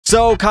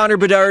So Connor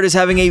Bedard is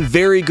having a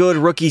very good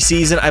rookie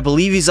season. I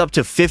believe he's up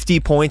to 50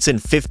 points in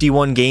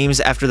 51 games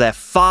after that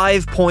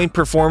 5-point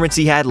performance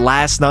he had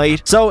last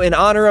night. So in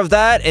honor of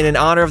that, and in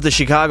honor of the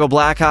Chicago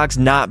Blackhawks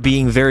not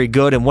being very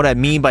good, and what I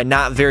mean by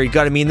not very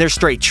good, I mean they're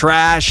straight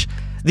trash.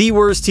 The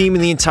worst team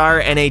in the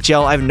entire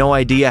NHL. I have no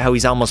idea how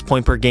he's almost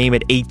point per game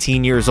at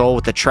 18 years old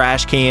with the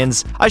trash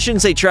cans. I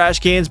shouldn't say trash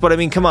cans, but I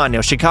mean, come on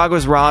now.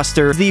 Chicago's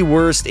roster, the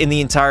worst in the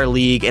entire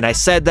league, and I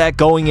said that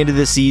going into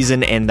the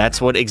season, and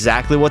that's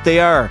exactly what they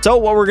are. So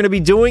what we're going to be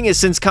doing is,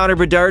 since Connor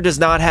Bedard does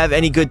not have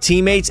any good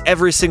teammates,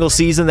 every single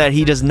season that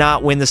he does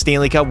not win the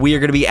Stanley Cup, we are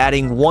going to be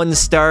adding 1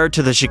 star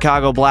to the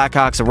Chicago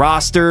Blackhawks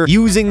roster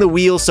using the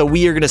wheel. So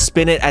we are going to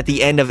spin it at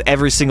the end of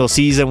every single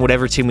season.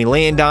 Whatever team we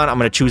land on, I'm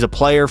going to choose a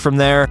player from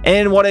there.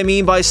 And what I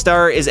mean by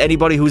star is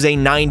anybody who's a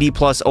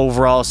 90+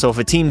 overall. So if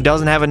a team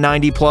doesn't have a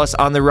 90+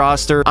 on the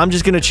roster, I'm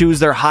just going to choose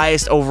their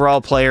highest overall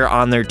player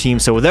on their team.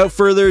 So without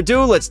further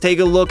ado, let's take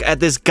a look at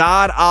this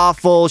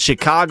god-awful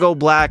Chicago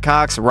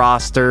Blackhawks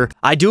roster.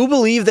 I do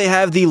believe they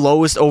have the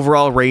lowest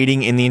overall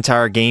rating in the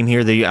entire game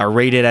here. They are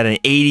rated at an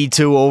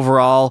 82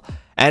 overall.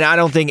 And I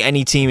don't think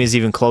any team is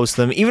even close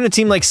to them. Even a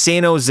team like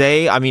San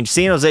Jose, I mean,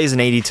 San Jose is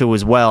an 82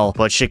 as well,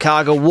 but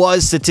Chicago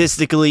was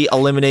statistically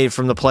eliminated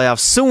from the playoffs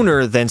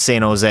sooner than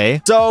San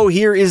Jose. So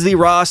here is the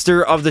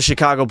roster of the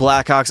Chicago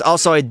Blackhawks.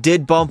 Also, I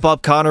did bump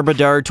up Connor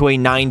Bedard to a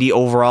 90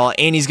 overall,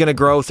 and he's going to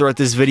grow throughout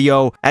this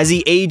video as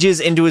he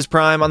ages into his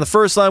prime. On the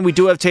first line, we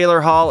do have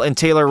Taylor Hall and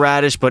Taylor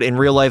Radish, but in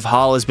real life,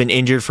 Hall has been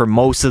injured for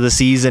most of the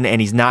season,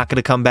 and he's not going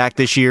to come back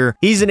this year.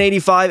 He's an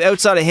 85.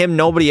 Outside of him,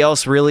 nobody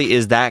else really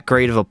is that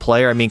great of a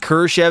player. I mean,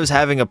 Kurashev's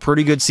having a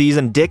pretty good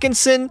season.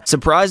 Dickinson,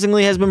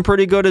 surprisingly, has been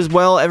pretty good as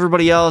well.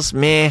 Everybody else,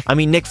 meh. I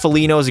mean, Nick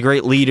Foligno is a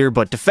great leader,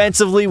 but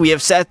defensively, we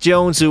have Seth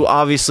Jones, who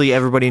obviously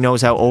everybody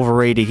knows how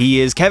overrated he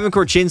is. Kevin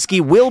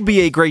Korchinski will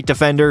be a great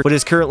defender, but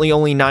is currently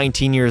only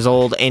 19 years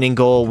old. And in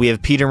goal, we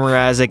have Peter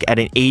Mrazek at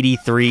an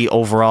 83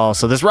 overall.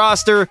 So this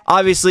roster,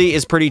 obviously,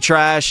 is pretty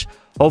trash.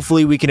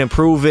 Hopefully we can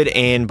improve it,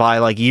 and by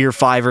like year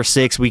 5 or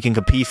 6, we can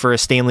compete for a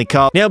Stanley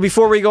Cup. Now,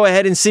 before we go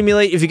ahead and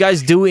simulate, if you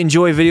guys do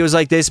enjoy videos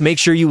like this, make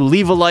sure you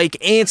leave a like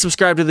and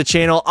subscribe to the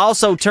channel.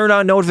 Also, turn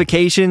on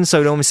notifications so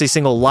you don't miss a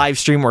single live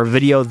stream or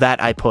video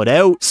that I put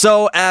out.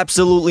 So,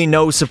 absolutely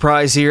no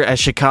surprise here, as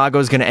Chicago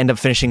is going to end up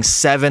finishing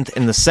 7th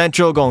in the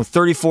Central, going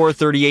 34,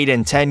 38,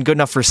 and 10. Good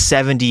enough for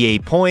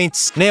 78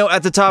 points. Now,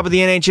 at the top of the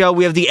NHL,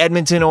 we have the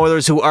Edmonton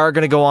Oilers, who are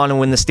going to go on and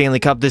win the Stanley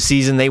Cup this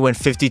season. They went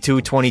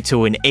 52,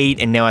 22, and 8,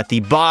 and now at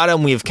the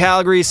bottom, we have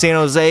Calgary, San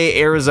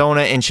Jose,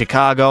 Arizona, and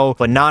Chicago,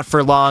 but not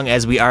for long,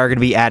 as we are going to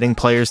be adding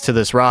players to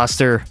this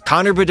roster.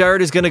 Connor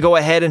Bedard is going to go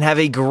ahead and have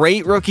a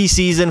great rookie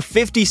season,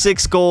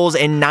 56 goals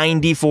and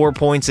 94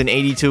 points in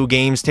 82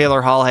 games.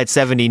 Taylor Hall had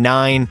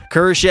 79.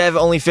 Kurashev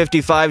only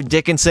 55,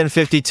 Dickinson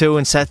 52,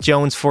 and Seth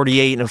Jones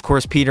 48, and of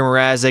course Peter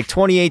Mrazek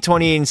 28,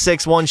 28, and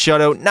 6, 1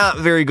 shutout. Not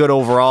very good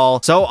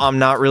overall, so I'm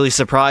not really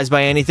surprised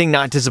by anything,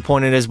 not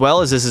disappointed as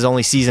well, as this is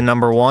only season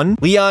number 1.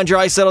 Leon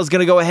Draisaitl is going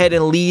to go ahead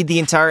and lead the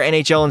entire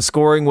NHL in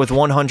scoring with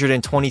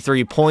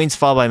 123 points,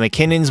 followed by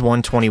McKinnon's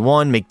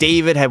 121.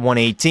 McDavid had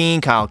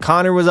 118. Kyle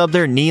Connor was up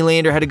there.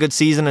 Nylander had a good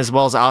season, as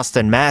well as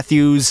Austin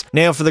Matthews.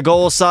 Now for the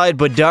goal side,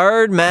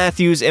 Bedard,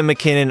 Matthews, and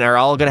McKinnon are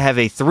all going to have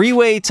a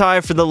 3-way tie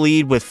for the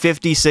lead with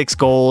 56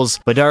 goals.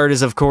 Bedard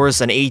is, of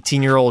course, an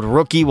 18-year-old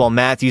rookie, while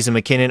Matthews and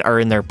McKinnon are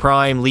in their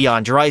prime.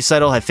 Leon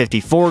Draisaitl had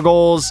 54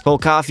 goals. Cole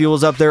Caulfield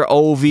was up there.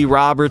 O.V.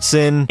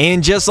 Robertson.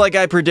 And just like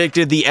I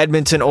predicted, the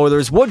Edmonton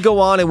Oilers would go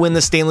on and win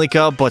the Stanley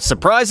Cup, but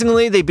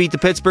surprisingly, they beat the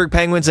Pittsburgh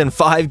Penguins in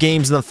 5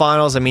 games in the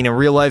finals. I mean, in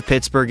real life,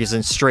 Pittsburgh is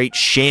in straight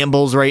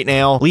shambles right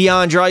now.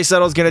 Leon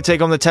Draisaitl is going to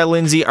take on the Ted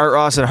Lindsay, Art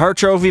Ross, and Hart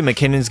Trophy.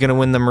 McKinnon's going to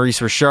win the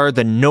Maurice Richard.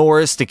 The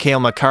Norris to Cale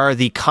Makar.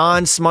 The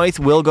Conn Smythe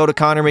will go to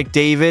Connor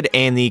McDavid,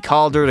 and the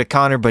Calder to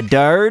Connor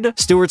Bedard.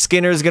 Stuart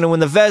Skinner is going to win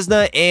the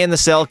Vezina, and the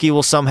Selke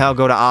will somehow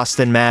go to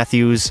Austin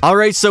Matthews. All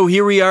right, so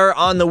here we are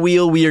on the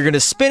wheel. We are going to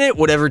spin it.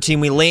 Whatever team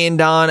we land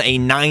on, a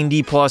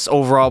 90+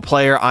 overall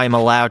player I'm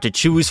allowed to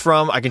choose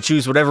from. I can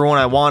choose whatever one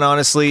I want,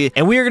 honestly.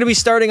 And we are going to be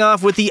starting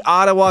off with the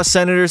Ottawa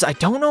Senators. I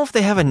don't know if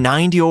they have a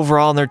 90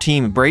 overall on their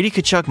team. Brady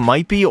Tkachuk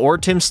might be, or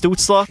Tim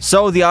Stützle.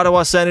 So the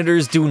Ottawa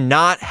Senators do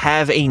not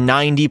have a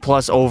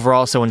 90+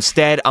 overall. So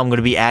instead, I'm going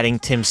to be adding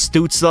Tim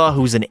Stützle,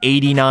 who's an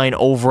 89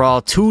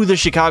 overall, to the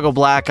Chicago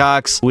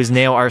Blackhawks, who is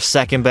now our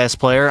second best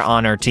player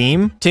on our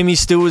team. Timmy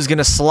Stu is going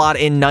to slot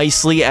in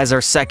nicely as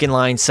our second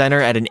line center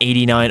at an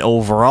 89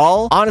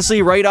 overall.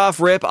 Honestly, right off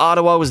rip,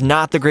 Ottawa was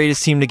not the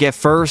greatest team to get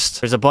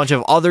first. There's a bunch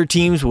of other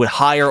teams with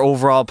higher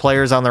overall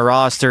players on their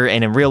roster,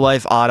 and in real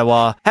life,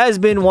 Ottawa has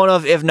been one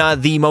of, if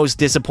not the most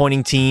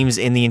disappointing teams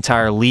in the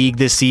entire league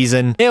this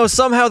season. You know,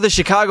 somehow the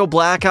Chicago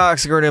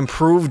Blackhawks are going to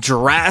improve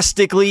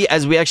drastically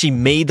as we actually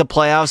made the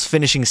playoffs,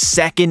 finishing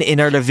second in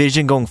our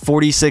division, going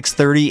 46,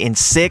 30, and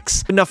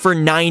 6. Enough for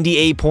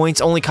 98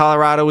 points. Only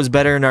Colorado was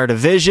better in our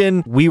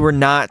division. We were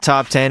not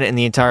top 10 in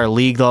the entire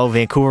league, though.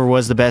 Vancouver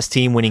was the best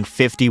team, winning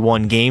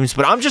 51 games,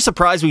 but I'm just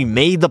surprised we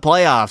made the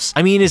playoffs.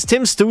 I mean, is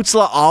Tim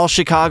Stützle all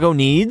Chicago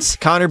needs?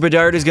 Connor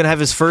Bedard is going to have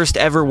his first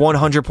ever 100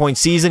 100-point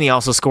season. He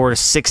also scored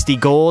 60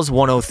 goals,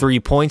 103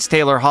 points.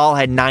 Taylor Hall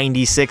had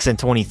 96 and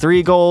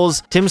 23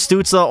 goals. Tim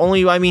Stützle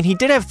he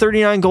did have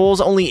 39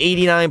 goals, only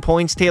 89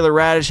 points. Taylor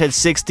Radish had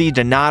 60,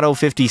 Donato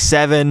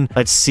 57.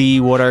 Let's see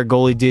what our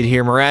goalie did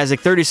here. Mrazek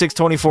 36,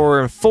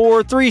 24, and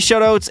 4, 3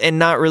 shutouts, and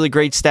not really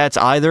great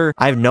stats either.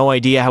 I have no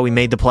idea how we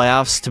made the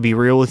playoffs, to be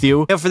real with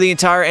you. Now for the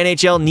entire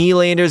NHL,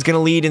 Nylander is going to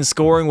lead in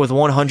scoring with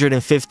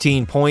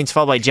 115 points,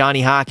 followed by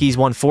Johnny Hockey's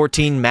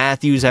 114,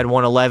 Matthews had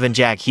 111,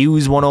 Jack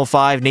Hughes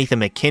 105, Nathan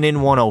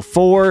McKinnon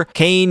 104,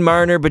 Kane,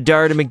 Marner,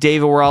 Bedard, and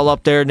McDavid were all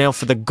up there. Now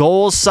for the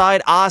goals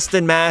side,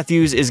 Austin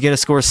Matthews is going to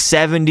score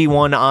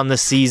 71 on the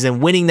season,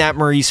 winning that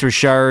Maurice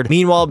Richard.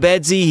 Meanwhile,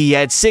 Bedsy, he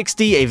had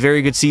 60, a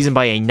very good season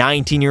by a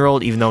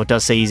 19-year-old, even though it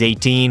does say he's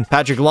 18.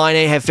 Patrick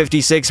Laine had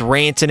 56,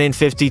 Rantanen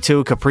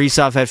 52,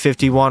 Kaprizov had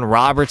 51,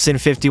 Robertson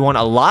 51.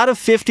 A lot of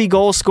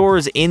 50-goal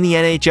scorers in the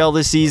NHL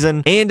this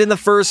season. And in the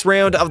first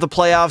round of the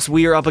playoffs,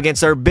 we are up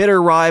against our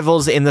bitter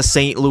rivals in the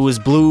St. Louis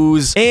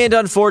Blues. And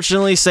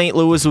unfortunately, St.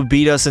 Louis would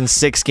beat us in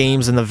 6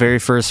 games in the very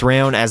first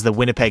round as the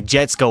Winnipeg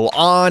Jets go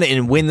on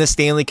and win the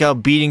Stanley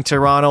Cup, beating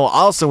Toronto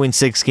also in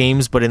 6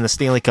 games, but in the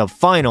Stanley Cup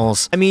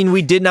Finals.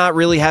 We did not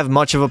really have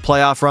much of a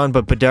playoff run,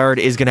 but Bedard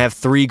is going to have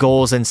 3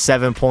 goals and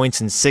 7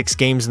 points in 6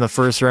 games in the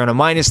first round, a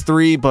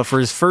 -3, but for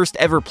his first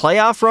ever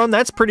playoff run,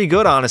 that's pretty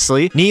good,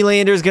 honestly.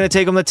 Nylander is going to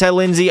take him the Ted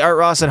Lindsay, Art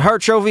Ross, and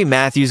Hart Trophy.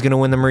 Matthews going to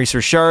win the Maurice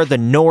Richard, the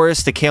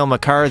Norris to Cale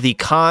Makar, the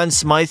Conn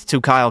Smythe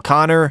to Kyle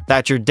Connor.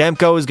 Thatcher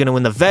Demko is going to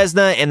win the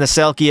Vezina, and the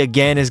Selke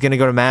again is going to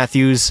go to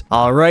Matthews.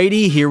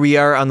 Alrighty, here we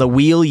are on the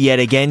wheel yet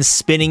again,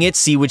 spinning it,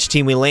 see which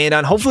team we land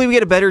on. Hopefully we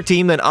get a better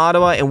team than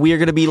Ottawa, and we are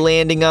going to be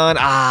landing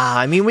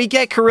on, we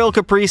get Kirill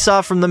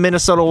Kaprizov from the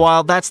Minnesota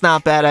Wild. That's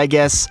not bad, I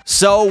guess.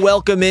 So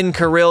welcome in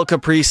Kirill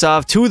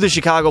Kaprizov to the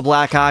Chicago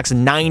Blackhawks,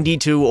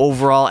 92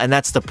 overall, and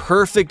that's the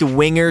perfect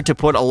winger to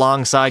put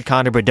alongside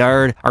Connor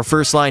Bedard. Our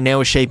first line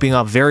now is shaping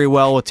up very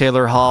well with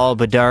Taylor Hall,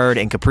 Bedard,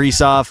 and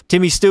Kaprizov.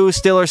 Timmy Stu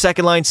still our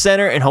second line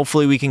center, and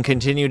hopefully we can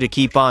continue to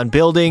keep on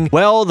building.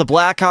 Well, the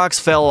Blackhawks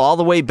fell all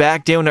the way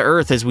back down to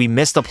earth as we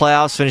missed the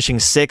playoffs, finishing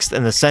 6th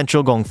in the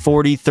Central, going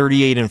 40,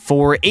 38, and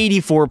 4,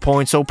 84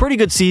 points, so pretty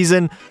good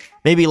season.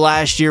 Maybe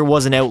last year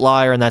was an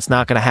outlier, and that's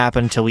not going to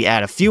happen until we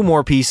add a few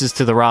more pieces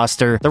to the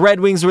roster. The Red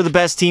Wings were the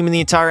best team in the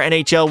entire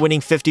NHL,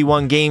 winning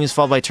 51 games,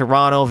 followed by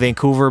Toronto,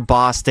 Vancouver,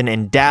 Boston,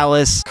 and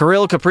Dallas.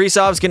 Kirill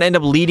Kaprizov is going to end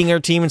up leading our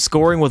team in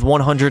scoring with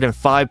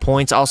 105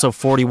 points, also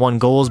 41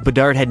 goals.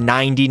 Bedard had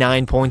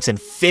 99 points and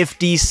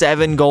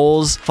 57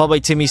 goals, followed by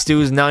Timmy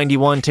Stu's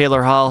 91.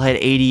 Taylor Hall had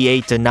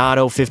 88,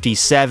 Donato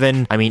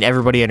 57.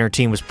 Everybody on our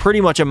team was pretty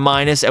much a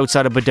minus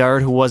outside of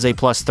Bedard, who was a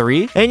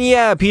 +3. And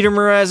yeah, Peter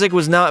Mrazek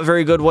was not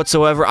very good whatsoever.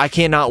 I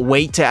cannot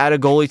wait to add a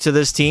goalie to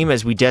this team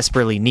as we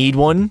desperately need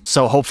one.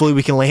 So hopefully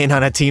we can land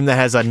on a team that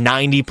has a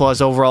 90+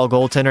 overall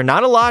goaltender.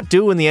 Not a lot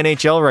do in the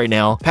NHL right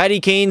now. Patty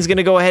Kane's going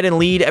to go ahead and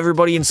lead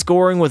everybody in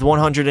scoring with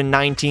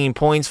 119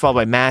 points, followed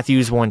by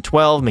Matthews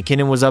 112.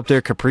 McKinnon was up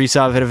there.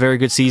 Kaprizov had a very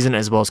good season,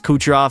 as well as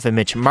Kucherov and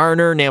Mitch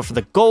Marner. Now for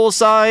the goal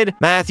side,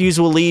 Matthews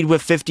will lead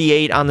with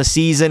 58 on the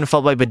season,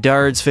 followed by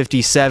Bedard's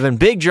 57.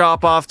 Big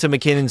drop off to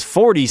McKinnon's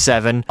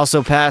 47.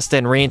 Also passed,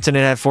 and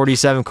Rantanen had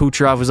 47.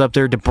 Kucherov was up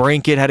there.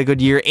 DeBrincat had a good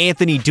year.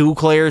 Anthony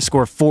Duclair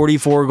scored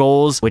 44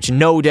 goals, which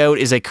no doubt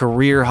is a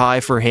career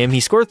high for him. He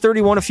scored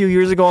 31 a few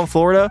years ago in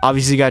Florida.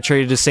 Obviously got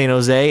traded to San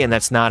Jose, and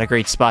that's not a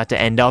great spot to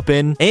end up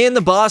in. And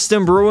the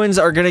Boston Bruins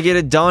are going to get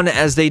it done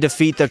as they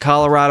defeat the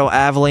Colorado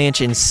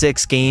Avalanche in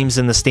 6 games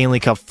in the Stanley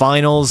Cup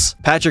Finals.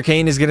 Patrick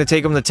Kane is going to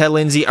take him the Ted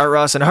Lindsay, Art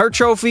Ross, and Hart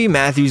Trophy.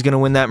 Matthews going to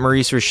win that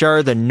Maurice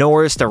Richard, the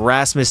Norris to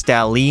Rasmus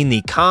Dahlin,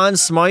 the Conn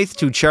Smythe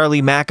to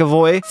Charlie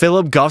McAvoy.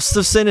 Philip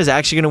Gustafson is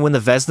actually going to win the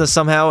Vezina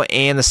somehow,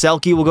 and the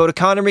Selke will go to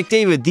Connor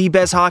McDavid, the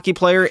best hockey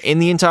player in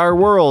the entire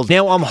world.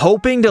 Now, I'm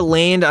hoping to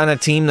land on a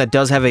team that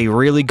does have a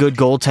really good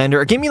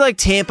goaltender. Give me like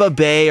Tampa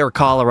Bay or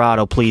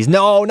Colorado, please.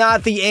 No,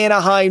 not the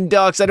Anaheim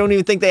Ducks. I don't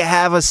even think they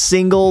have a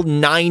single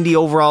 90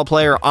 overall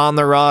player on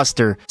the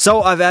roster.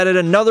 So I've added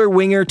another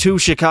winger to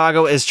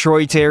Chicago as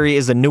Troy Terry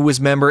is the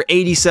newest member,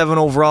 87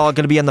 overall,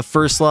 going to be on the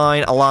first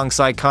line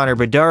alongside Connor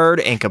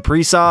Bedard and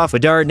Kaprizov.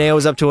 Bedard now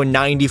is up to a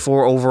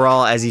 94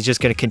 overall as he's just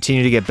going to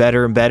continue to get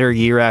better and better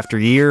year after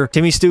year.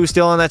 Timmy Stu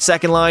still on that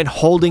second line,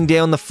 holding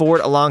down the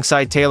fort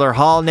alongside Taylor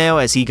Hall now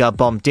as he got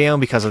bumped down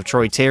because of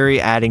Troy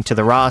Terry adding to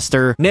the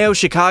roster. Now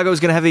Chicago is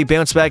going to have a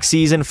bounce back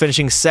season,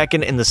 finishing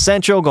 2nd in the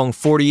Central, going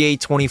 48,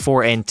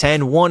 24, and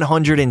 10,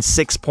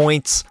 106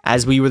 points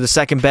as we were the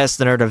 2nd best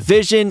in our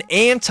division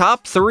and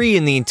top 3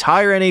 in the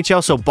entire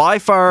NHL. So by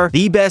far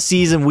the best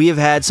season we have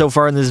had so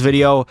far in this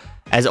video,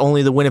 as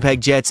only the Winnipeg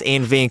Jets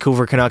and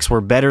Vancouver Canucks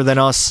were better than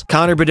us.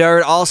 Connor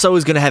Bedard also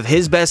is going to have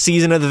his best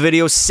season of the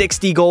video,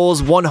 60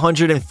 goals,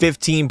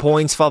 115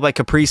 points, followed by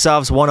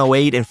Kaprizov's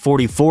 108 and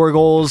 44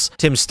 goals.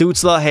 Tim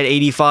Stützle had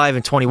 85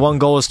 and 21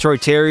 goals. Troy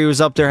Terry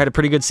was up there, had a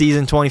pretty good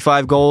season,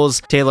 25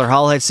 goals. Taylor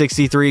Hall had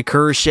 63,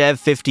 Kurashev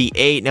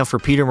 58. Now for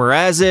Peter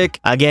Mrazek,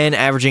 again,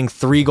 averaging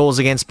 3 goals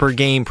against per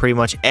game pretty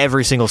much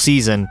every single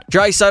season.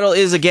 Draisaitl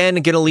is again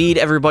going to lead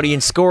everybody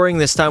in scoring,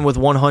 this time with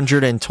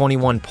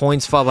 121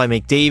 points, followed by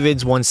McDavid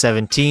Woods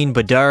 117,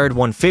 Bedard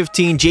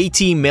 115,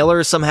 JT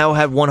Miller somehow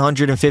had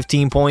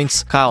 115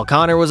 points. Kyle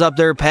Connor was up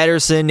there,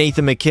 Patterson,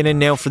 Nathan McKinnon.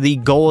 Now for the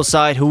goal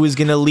side, who is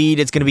going to lead?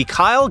 It's going to be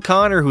Kyle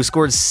Connor, who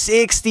scored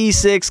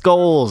 66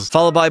 goals,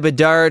 followed by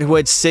Bedard, who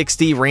had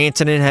 60,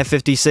 Rantanen had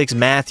 56,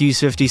 Matthews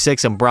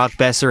 56, and Brock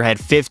Besser had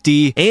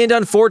 50. And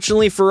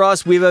unfortunately for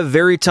us, we have a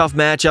very tough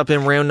matchup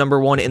in round number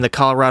 1 in the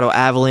Colorado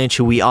Avalanche,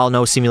 who we all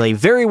know simulate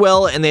very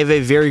well, and they have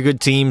a very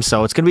good team,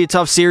 so it's going to be a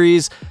tough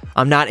series.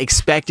 I'm not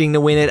expecting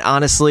to win it,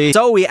 honestly.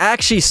 So we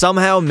actually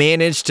somehow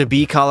managed to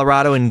beat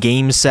Colorado in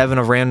Game 7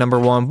 of round number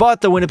 1,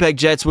 but the Winnipeg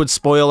Jets would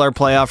spoil our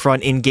playoff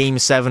run in Game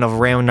 7 of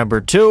round number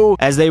 2,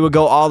 as they would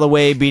go all the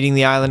way, beating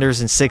the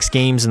Islanders in 6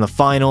 games in the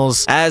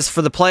finals. As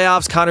for the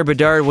playoffs, Connor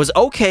Bedard was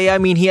okay. I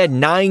mean, he had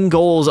 9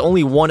 goals,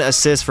 only 1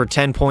 assist for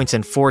 10 points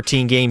in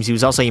 14 games. He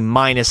was also a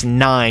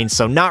 -9,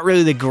 so not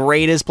really the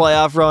greatest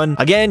playoff run.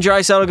 Again,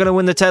 Draisaitl going to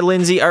win the Ted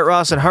Lindsay, Art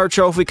Ross, and Hart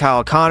Trophy.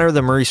 Kyle Connor,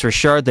 the Maurice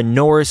Richard, the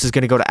Norris is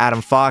going to go to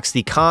Adam Fox.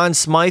 The Conn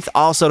Smythe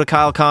also to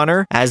Kyle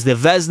Connor, as the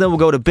Vezina will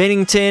go to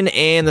Binnington,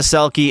 and the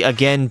Selke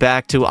again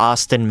back to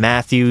Austin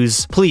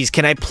Matthews. Please,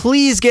 can I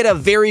please get a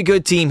very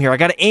good team here? I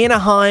got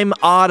Anaheim,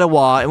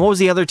 Ottawa, and what was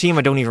the other team?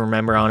 I don't even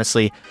remember,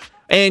 honestly.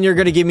 And you're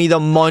going to give me the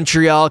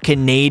Montreal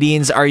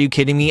Canadiens. Are you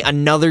kidding me?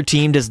 Another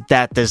team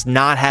that does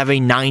not have a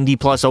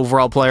 90-plus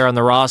overall player on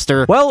the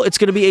roster. Well, it's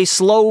going to be a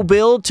slow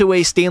build to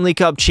a Stanley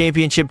Cup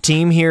championship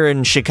team here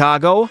in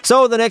Chicago.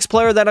 So the next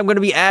player that I'm going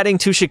to be adding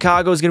to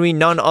Chicago is going to be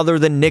none other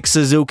than Nick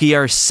Suzuki,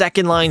 our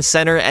second-line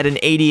center at an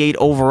 88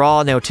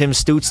 overall. Now Tim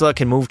Stützle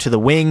can move to the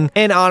wing.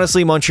 And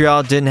honestly,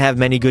 Montreal didn't have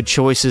many good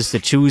choices to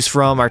choose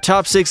from. Our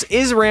top 6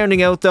 is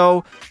rounding out,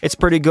 though. It's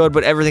pretty good,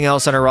 but everything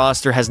else on our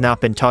roster has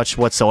not been touched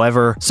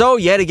whatsoever. So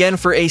yet again,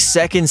 for a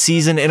second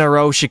season in a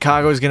row,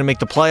 Chicago is going to make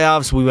the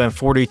playoffs. We went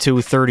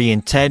 42, 30,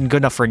 and 10.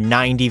 Good enough for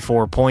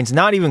 94 points.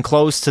 Not even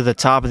close to the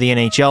top of the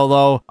NHL,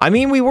 though. I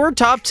mean, we were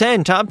top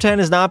 10. Top 10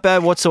 is not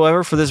bad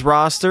whatsoever for this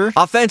roster.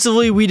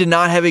 Offensively, we did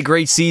not have a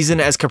great season,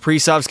 as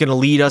Kaprizov's going to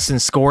lead us in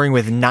scoring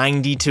with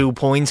 92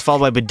 points, followed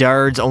by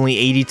Bedard's only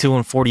 82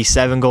 and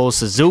 47 goals.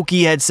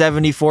 Suzuki had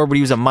 74, but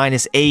he was a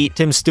 -8.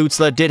 Tim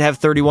Stützle did have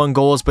 31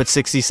 goals, but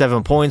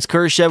 67 points.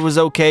 Khrushchev was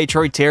okay.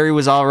 Troy Terry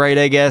was all right,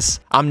 I guess.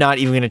 I'm not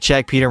even going to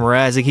check Peter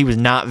Mrazek. He was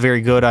not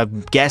very good,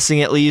 I'm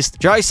guessing at least.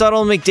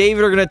 Draisaitl and McDavid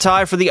are going to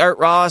tie for the Art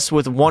Ross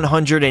with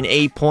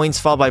 108 points,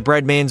 followed by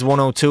Breadman's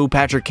 102.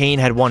 Patrick Kane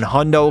had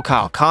 100.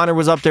 Kyle Connor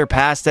was up there,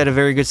 past that, a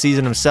very good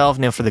season himself.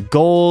 Now for the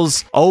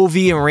goals,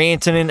 Ovi and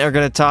Rantanen are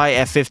going to tie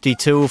at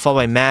 52,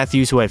 followed by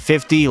Matthews, who had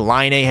 50.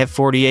 Line had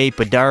 48,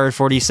 Bedard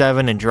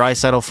 47, and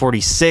Draisaitl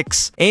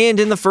 46. And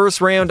in the first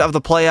round of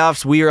the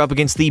playoffs, we are up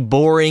against the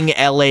boring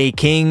LA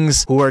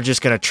Kings, who are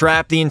just going to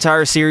trap the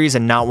entire series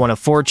and not want to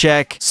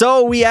forecheck.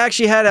 So we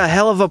actually had a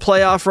hell of a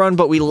playoff run,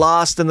 but we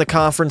lost in the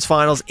conference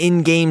finals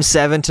in Game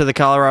 7 to the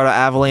Colorado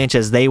Avalanche,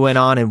 as they went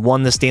on and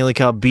won the Stanley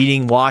Cup,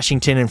 beating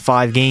Washington in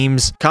 5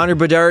 games. Connor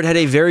Bedard had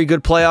a very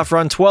good playoff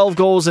run, 12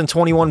 goals and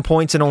 21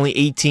 points in only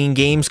 18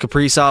 games.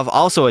 Kaprizov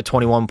also had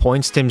 21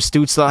 points. Tim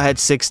Stützle had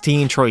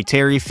 16. Troy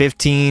Terry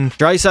 15.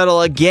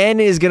 Draisaitl again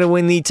is going to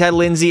win the Ted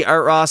Lindsay,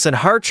 Art Ross, and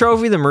Hart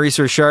Trophy. The Maurice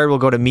Richard will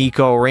go to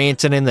Mikko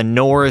Rantanen, the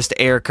Norris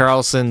to Erik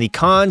Karlsson, the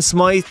Conn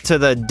Smythe to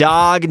the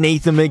dog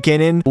Nathan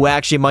McKinnon, who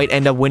actually might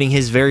end up winning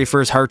his very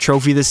first Hart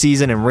Trophy this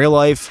season in real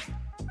life.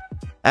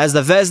 As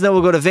the Vezina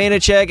will go to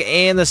Vanacek,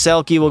 and the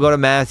Selke will go to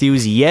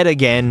Matthews yet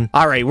again.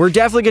 Alright, we're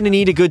definitely going to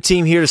need a good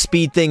team here to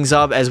speed things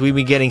up, as we've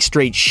been getting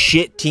straight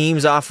shit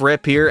teams off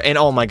rip here. And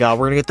oh my god,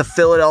 we're going to get the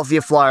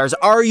Philadelphia Flyers.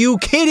 Are you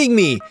kidding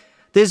me?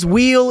 This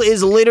wheel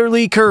is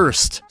literally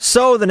cursed.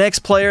 So the next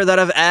player that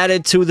I've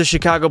added to the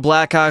Chicago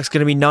Blackhawks is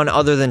going to be none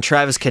other than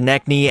Travis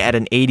Konechny at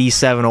an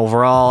 87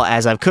 overall,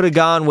 as I could have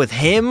gone with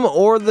him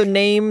or the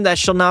name that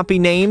shall not be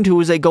named, who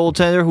is a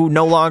goaltender who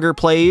no longer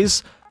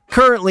plays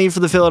currently for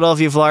the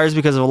Philadelphia Flyers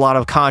because of a lot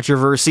of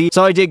controversy.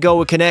 So I did go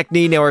with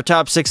Konechny. Now our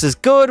top 6 is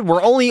good.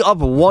 We're only up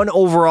 1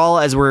 overall,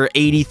 as we're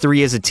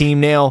 83 as a team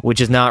now,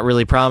 which is not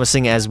really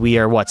promising, as we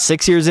are, what,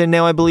 6 years in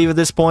now, I believe, at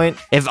this point.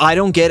 If I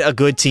don't get a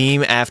good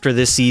team after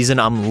this season,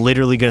 I'm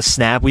literally going to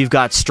snap. We've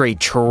got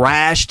straight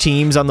trash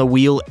teams on the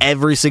wheel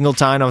every single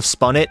time I've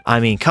spun it.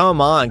 I mean,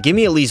 come on. Give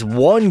me at least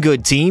one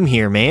good team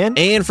here, man.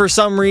 And for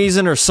some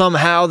reason or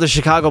somehow, the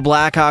Chicago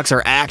Blackhawks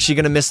are actually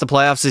going to miss the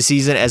playoffs this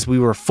season, as we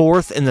were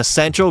 4th in the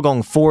Central,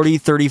 going 40,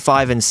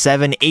 35, and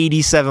 7,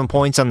 87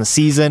 points on the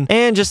season,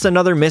 and just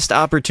another missed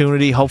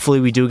opportunity. Hopefully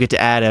we do get to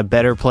add a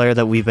better player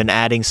that we've been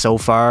adding so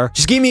far.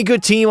 Just give me a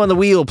good team on the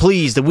wheel,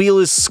 please. The wheel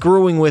is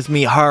screwing with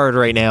me hard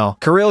right now.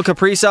 Kirill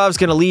Kaprizov is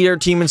going to lead our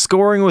team in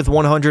scoring with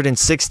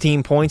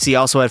 116 points. He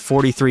also had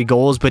 43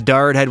 goals.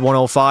 Bedard had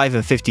 105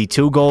 and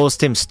 52 goals.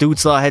 Tim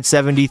Stützle had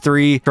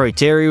 73. Troy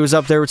Terry was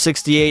up there with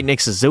 68. Nick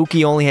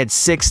Suzuki only had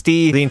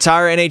 60. The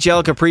entire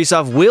NHL,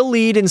 Kaprizov will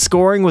lead in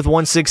scoring with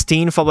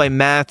 116, followed by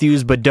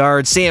Matthews, Bedard,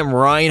 Bedard. Sam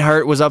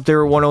Reinhart was up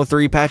there at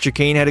 103. Patrick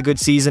Kane had a good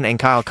season, and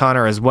Kyle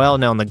Connor as well.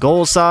 Now on the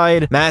goal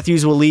side,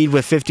 Matthews will lead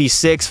with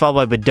 56,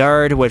 followed by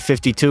Bedard with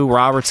 52,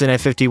 Robertson at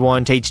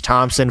 51, Tage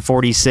Thompson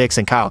 46,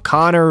 and Kyle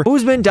Connor,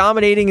 who's been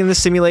dominating in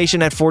this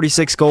simulation at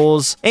 46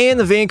 goals. And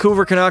the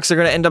Vancouver Canucks are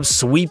going to end up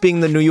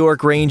sweeping the New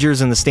York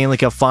Rangers in the Stanley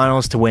Cup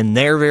Finals to win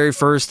their very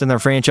first in their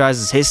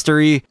franchise's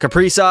history.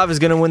 Kaprizov is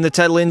going to win the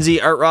Ted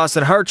Lindsay, Art Ross,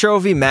 and Hart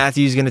Trophy.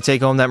 Matthews is going to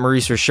take home that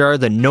Maurice Richard,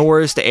 the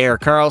Norris to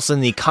Erik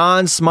Karlsson, the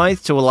Conn Smythe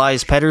to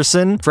Elias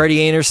Pettersson.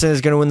 Freddie Anderson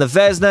is going to win the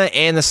Vezina,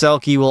 and the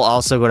Selke will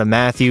also go to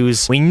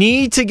Matthews. We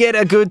need to get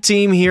a good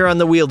team here on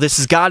the wheel. This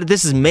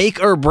is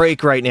make or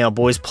break right now,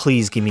 boys.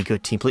 Please give me a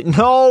good team, please.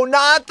 No,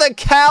 not the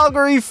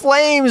Calgary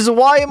Flames.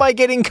 Why am I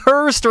getting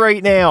cursed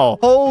right now?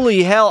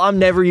 Holy hell, I'm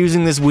never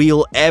using this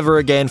wheel ever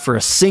again for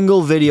a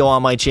single video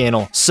on my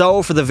channel.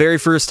 So, for the very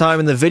first time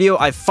in the video,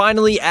 I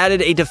finally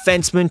added a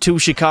defenseman to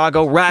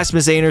Chicago,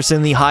 Rasmus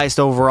Andersson, the highest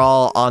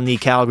overall on the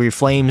Calgary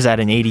Flames at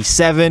an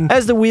 87.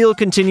 As the wheel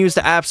continues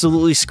to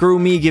absolutely screw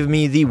me, give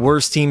me the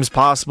worst teams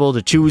possible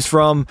to choose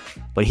from.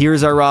 But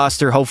here's our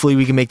roster. Hopefully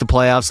we can make the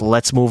playoffs.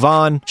 Let's move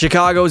on.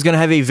 Chicago is going to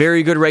have a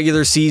very good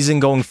regular season,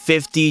 going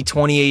 50,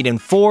 28,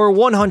 and 4,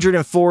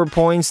 104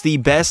 points, the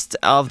best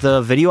of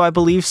the video, I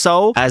believe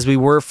so, as we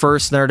were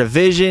first in our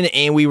division,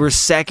 and we were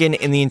second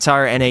in the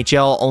entire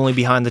NHL, only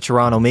behind the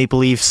Toronto Maple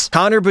Leafs.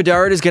 Connor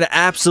Bedard is going to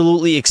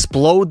absolutely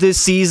explode this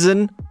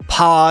season.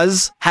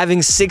 Pause.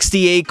 Having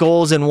 68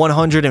 goals and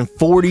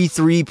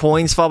 143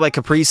 points, followed by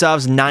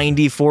Kaprizov's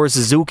 94.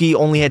 Suzuki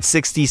only had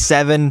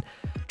 67.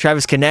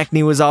 Travis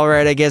Konechny was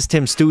alright, I guess.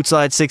 Tim Stützle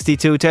had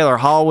 62. Taylor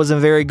Hall wasn't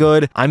very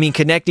good. I mean,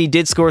 Konechny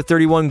did score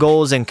 31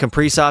 goals and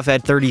Kaprizov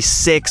had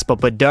 36, but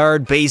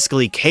Bedard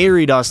basically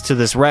carried us to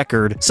this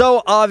record.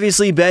 So,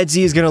 obviously,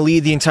 Bedsy is going to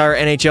lead the entire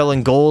NHL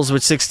in goals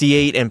with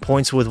 68 and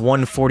points with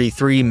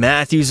 143.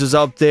 Matthews was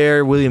up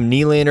there. William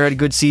Nylander had a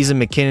good season.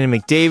 McKinnon and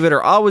McDavid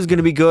are always going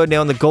to be good.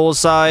 Now, on the goal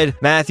side,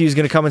 Matthews is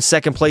going to come in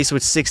second place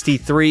with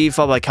 63,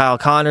 followed by Kyle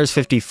Connors,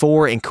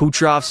 54, and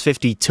Kucherov's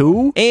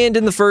 52. And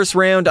in the first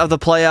round of the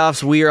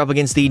playoffs, we are up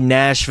against the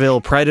Nashville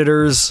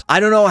Predators.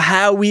 I don't know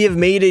how we have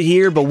made it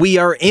here, but we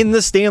are in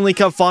the Stanley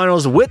Cup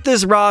Finals with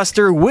this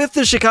roster, with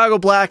the Chicago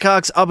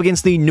Blackhawks up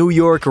against the New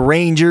York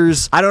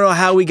Rangers. I don't know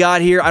how we got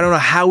here. I don't know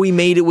how we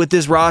made it with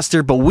this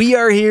roster, but we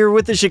are here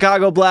with the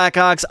Chicago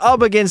Blackhawks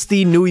up against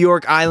the New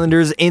York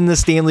Islanders in the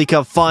Stanley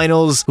Cup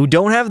Finals, who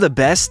don't have the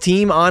best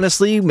team,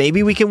 honestly.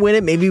 Maybe we can win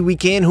it. Maybe we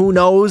can. Who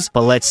knows?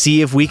 But let's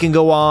see if we can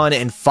go on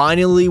and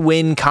finally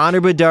win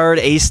Connor Bedard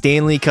a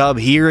Stanley Cup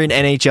here in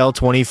NHL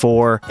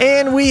 24.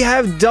 And we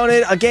have done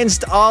it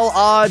against all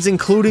odds,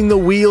 including the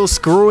wheel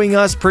screwing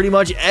us pretty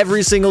much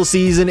every single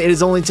season. It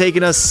has only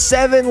taken us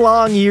 7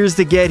 long years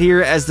to get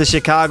here as the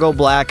Chicago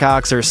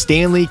Blackhawks are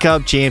Stanley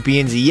Cup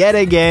champions yet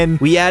again.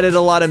 We added a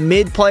lot of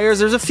mid players.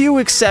 There's a few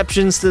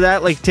exceptions to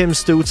that, like Tim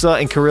Stützle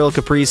and Kirill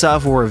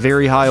Kaprizov, who were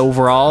very high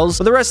overalls.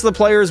 But the rest of the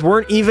players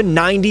weren't even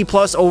 90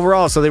 plus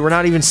overall, so they were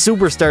not even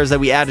superstars that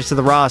we added to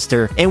the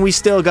roster. And we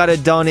still got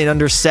it done in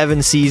under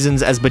 7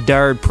 seasons, as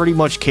Bedard pretty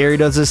much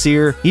carried us this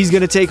year. He's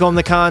going to take home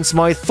the Conn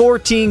Smythe,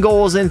 14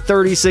 goals and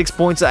 36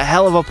 points, a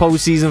hell of a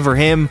postseason for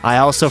him. I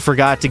also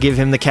forgot to give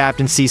him the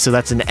captaincy, so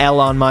that's an L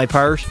on my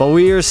part. But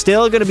we are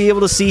still going to be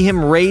able to see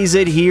him raise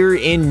it here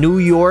in New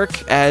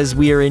York, as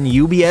we are in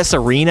UBS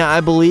Arena,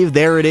 I believe.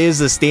 There it is,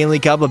 the Stanley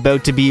Cup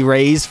about to be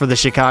raised for the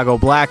Chicago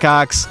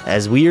Blackhawks,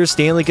 as we are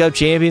Stanley Cup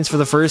champions for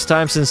the first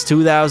time since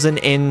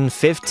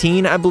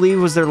 2015, I believe,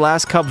 was their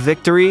last Cup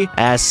victory.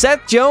 As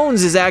Seth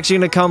Jones is actually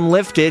going to come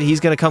lift it. He's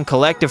going to come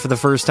collect it for the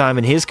first time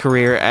in his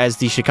career, as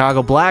the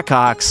Chicago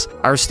Blackhawks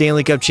are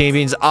Stanley Cup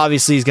champions.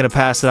 Obviously, he's going to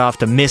pass it off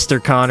to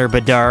Mr. Connor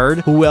Bedard.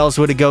 Who else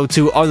would it go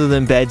to other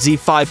than Bedsy?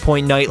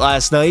 5-point night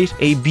last night.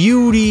 A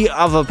beauty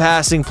of a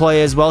passing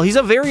play as well. He's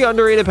a very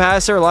underrated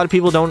passer. A lot of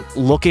people don't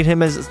look at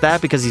him as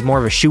that because he's more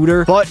of a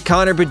shooter. But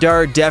Connor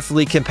Bedard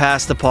definitely can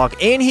pass the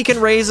puck. And he can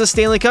raise a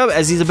Stanley Cup,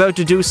 as he's about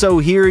to do so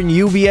here in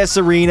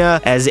UBS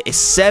Arena. As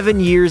 7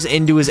 years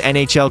into his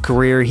NHL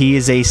career, he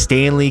is a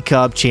Stanley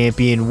Cup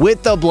champion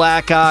with the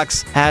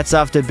Blackhawks. Hats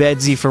off to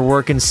Bedsy for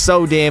working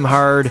so damn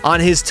hard on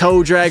his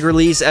toe drag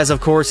release, as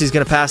of course he's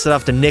going to pass it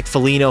off to Nick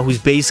Foligno, who's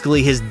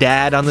basically his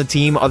dad on the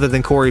team other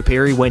than Corey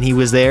Perry when he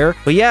was there.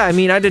 But yeah, I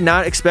mean, I did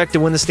not expect to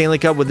win the Stanley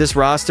Cup with this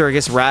roster. I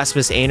guess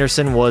Rasmus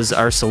Andersson was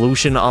our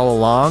solution all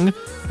along.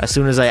 As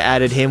soon as I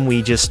added him,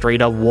 we just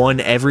straight up won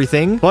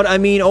everything. But I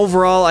mean,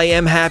 overall, I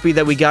am happy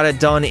that we got it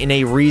done in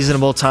a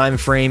reasonable time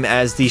frame,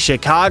 as the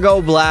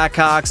Chicago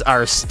Blackhawks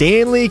are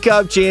Stanley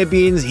Cup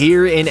champions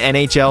here in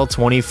NHL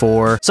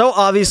 24. So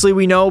obviously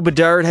we know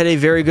Bedard had a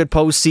very good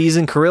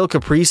postseason. Kirill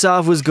Kaprizov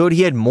Dadonov was good.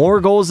 He had more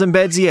goals than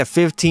Bedsy at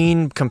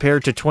 15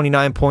 compared to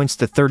 29 points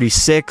to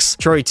 36.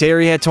 Troy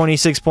Terry had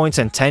 26 points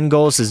and 10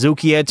 goals.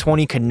 Suzuki had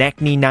 20.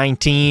 Konechny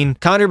 19.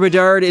 Connor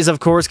Bedard is, of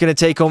course, going to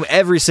take home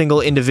every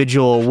single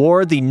individual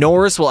award. The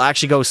Norris will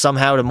actually go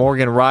somehow to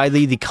Morgan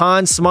Riley. The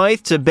Conn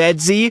Smythe to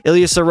Bedsy.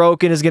 Ilya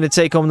Sorokin is going to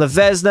take home the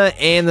Vezina,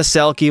 and the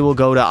Selke will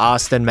go to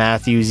Austin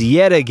Matthews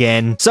yet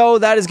again. So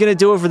that is going to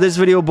do it for this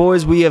video,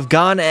 boys. We have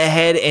gone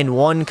ahead and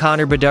won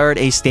Connor Bedard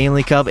a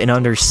Stanley Cup in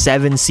under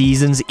 7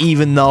 seasons,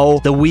 even though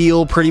the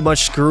wheel pretty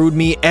much screwed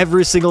me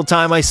every single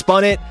time I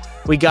spun it.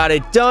 We got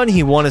it done.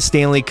 He won a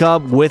Stanley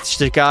Cup with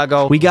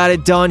Chicago. We got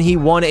it done. He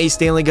won a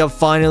Stanley Cup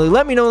finally.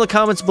 Let me know in the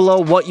comments below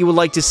what you would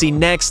like to see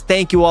next.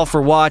 Thank you all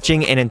for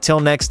watching, and until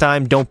next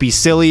time, don't be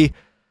silly.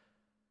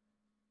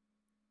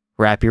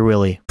 Wrap your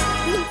willy.